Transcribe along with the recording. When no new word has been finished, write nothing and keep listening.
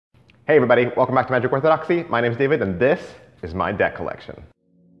Hey everybody, welcome back to Magic Orthodoxy. My name is David and this is my deck collection.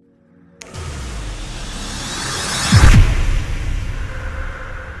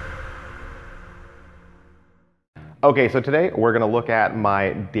 Okay, so today we're going to look at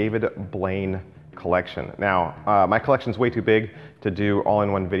my David Blaine collection. Now, my collection's way too big to do all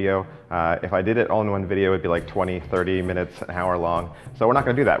in one video. If I did it all in one video, it'd be like 20, 30 minutes, an hour long. So we're not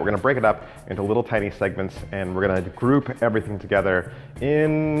going to do that. We're going to break it up into little tiny segments and we're going to group everything together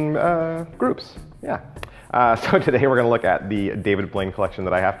in groups. Yeah. So today we're going to look at the David Blaine collection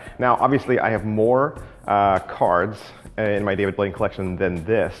that I have. Now, obviously I have more cards in my David Blaine collection than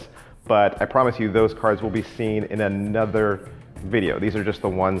this, but I promise you those cards will be seen in another video. These are just the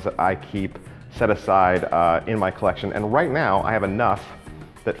ones that I keep set aside in my collection. And right now I have enough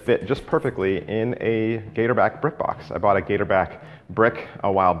that fit just perfectly in a Gatorback brick box. I bought a Gatorback brick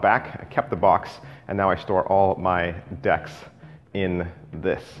a while back. I kept the box and now I store all my decks in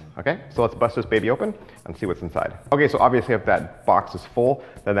this. Okay, so let's bust this baby open and see what's inside. Okay, so obviously if that box is full,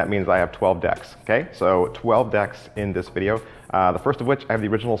 then that means I have 12 decks. Okay, so 12 decks in this video. The first of which I have the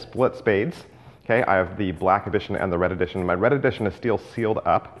original split spades. Okay, I have the black edition and the red edition. My red edition is still sealed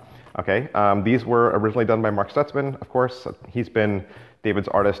up. Okay, these were originally done by Mark Stutzman, of course. He's been David's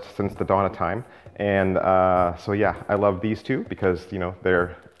artist since the dawn of time. And so yeah, I love these two because, you know,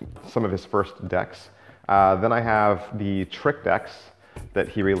 they're some of his first decks. Then I have the trick decks that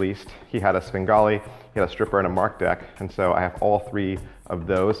he released. He had a Svengali, he had a Stripper, and a Mark deck. And so I have all three of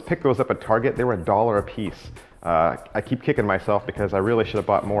those. Picked those up at Target. They were $1 a piece. I keep kicking myself because I really should have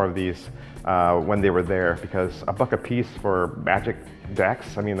bought more of these when they were there, because $1 a piece for Magic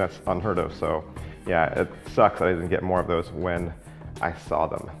decks, I mean, that's unheard of. So yeah, it sucks that I didn't get more of those when I saw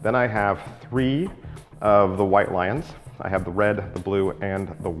them. Then I have three of the White Lions. I have the red, the blue,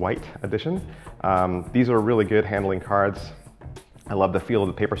 and the white edition. These are really good handling cards. I love the feel of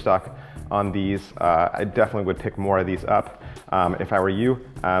the paper stock on these. I definitely would pick more of these up if I were you.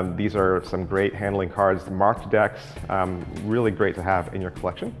 These are some great handling cards. Marked decks, really great to have in your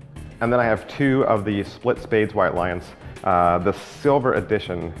collection. And then I have two of the split spades White Lions. The silver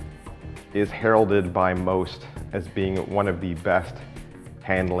edition is heralded by most as being one of the best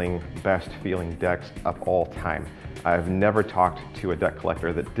handling, best feeling decks of all time. I've never talked to a deck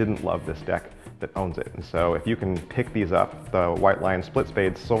collector that didn't love this deck that owns it. And so if you can pick these up, the White Lion Split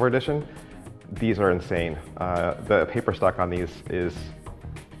Spades Silver Edition, these are insane. The paper stock on these is,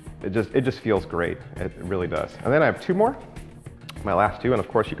 it just feels great. It really does. And then I have two more, my last two, and of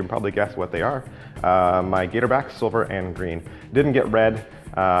course you can probably guess what they are. My Gatorback Silver and Green. Didn't get red.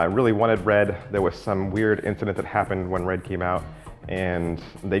 I really wanted red. There was some weird incident that happened when red came out, and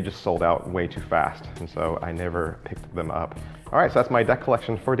they just sold out way too fast, and so I never picked them up. All right, so that's my deck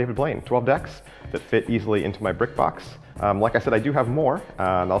collection for David Blaine. 12 decks that fit easily into my brick box. Like I said, I do have more,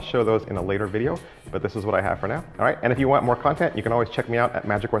 and I'll show those in a later video, but this is what I have for now. All right, and if you want more content, you can always check me out at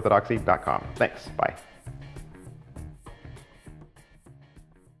magicorthodoxy.com. Thanks, bye.